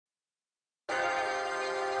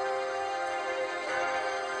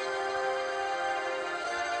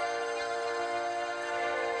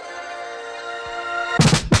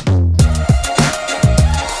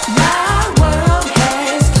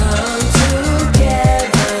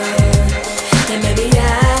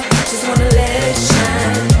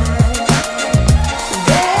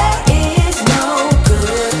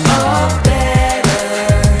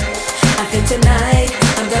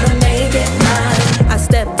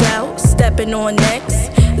sipping on necks.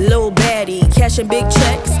 Lil baddie, cashing big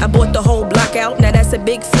checks. I bought the whole block out, now that's a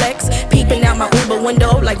big flex. Peeping out my Uber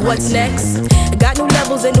window, like what's next? Got new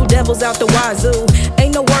levels and new devils out the wazoo.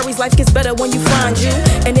 Ain't no worries, life gets better when you find you.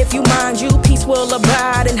 And if you mind you, peace will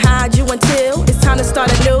abide and hide you until it's time to start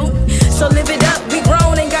anew. So live it up, we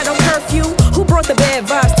grown, ain't got no curfew. Who brought the bad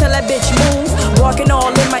vibes? Tell that bitch move. Walking all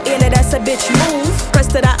in my ear, now that's a bitch move.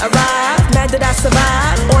 Pressed that I arrived, mad that I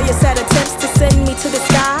survived. All your sad attempts to send me to the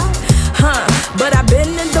sky. But I've been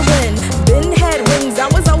in the wind, been had wings, I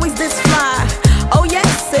was always this fly. Oh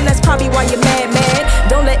yes, and that's probably why you're mad.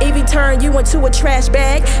 Don't let envy turn you into a trash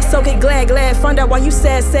bag. So get glad, find out why you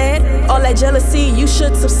sad. All that jealousy, you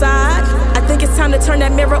should subside. I think it's time to turn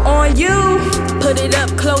that mirror on you. Put it up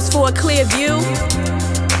close for a clear view,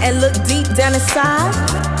 and look deep down inside.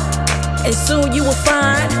 And soon you will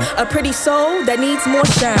find a pretty soul that needs more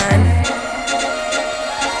shine.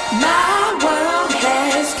 My world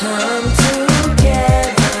has come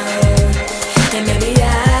together, and maybe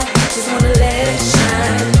I just wanna let it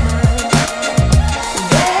shine.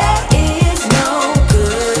 There is no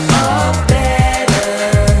good or better.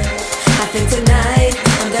 I think tonight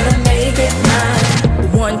I'm gonna make it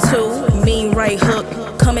mine. 1, 2, mean right hook.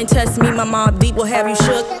 Come and test me, my Mobb Deep will have you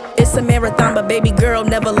shook. It's a marathon, but baby girl,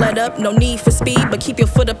 never let up. No need for speed, but keep your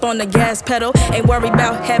foot up on the gas pedal. Ain't worried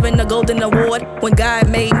about having a golden award when God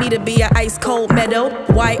made me to be an ice cold meadow.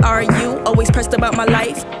 Why are you always pressed about my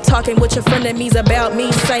life? Talking with your frenemies about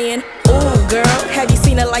me, saying, ooh girl, have you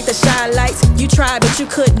seen it like the shy lights? You tried, but you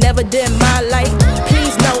could never dim my light.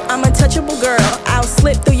 Please know I'm untouchable, girl. I'll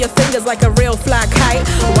slip through your fingers like a real fly kite.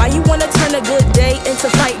 Why you wanna turn a good day into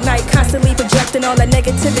fight night? Constantly projecting all that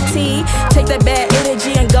negativity. Take that bad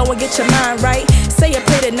energy and go and get your mind right. Say a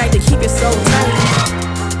prayer tonight to keep your soul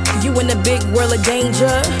tight. You in the big world of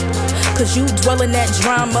danger, cause you dwell in that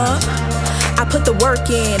drama. I put the work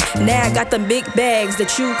in, now I got the big bags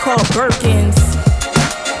that you call Birkins.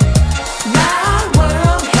 My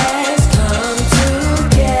world has come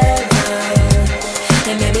together,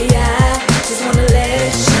 and maybe I just wanna let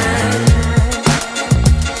it shine.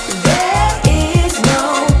 There is no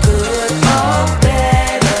good or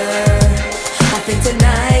better. I think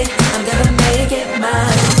tonight I'm gonna make it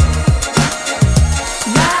mine.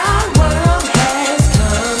 My world has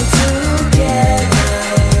come together,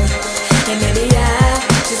 and maybe I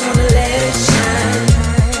just wanna let it shine.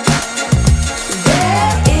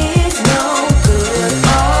 There is no good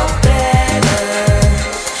or better.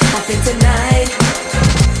 I think tonight